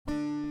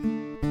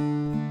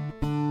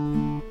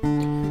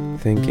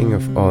Thinking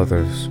of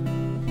others.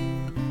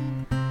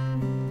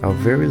 Our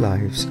very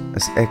lives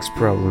as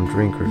ex-problem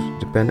drinkers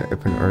depend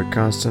upon our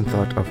constant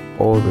thought of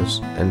others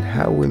and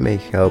how we may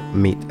help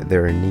meet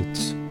their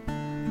needs.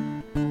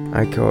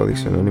 I call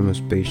this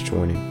Anonymous page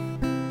 20.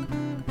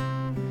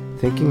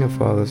 Thinking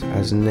of others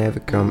has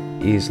never come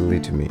easily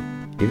to me.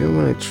 Even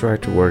when I try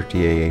to work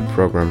the AA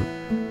program,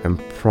 I'm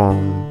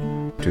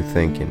prone to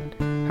thinking,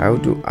 how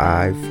do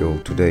I feel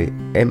today?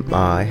 Am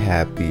I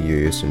happy,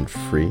 joyous, and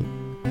free?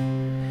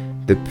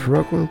 The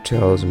program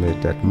tells me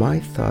that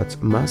my thoughts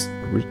must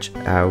reach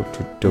out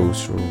to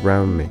those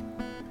around me.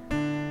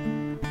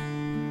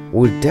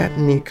 Would that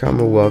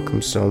newcomer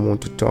welcome someone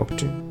to talk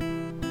to?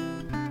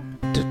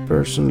 That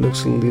person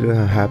looks a little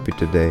unhappy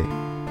today.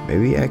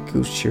 Maybe I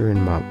could cheer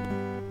him up.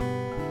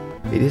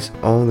 It is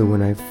only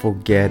when I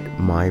forget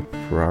my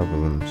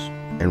problems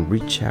and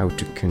reach out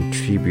to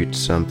contribute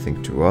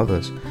something to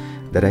others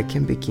that I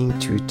can begin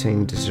to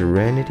attain the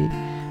serenity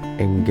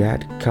and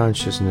God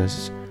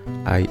consciousness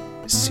I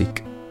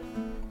seek.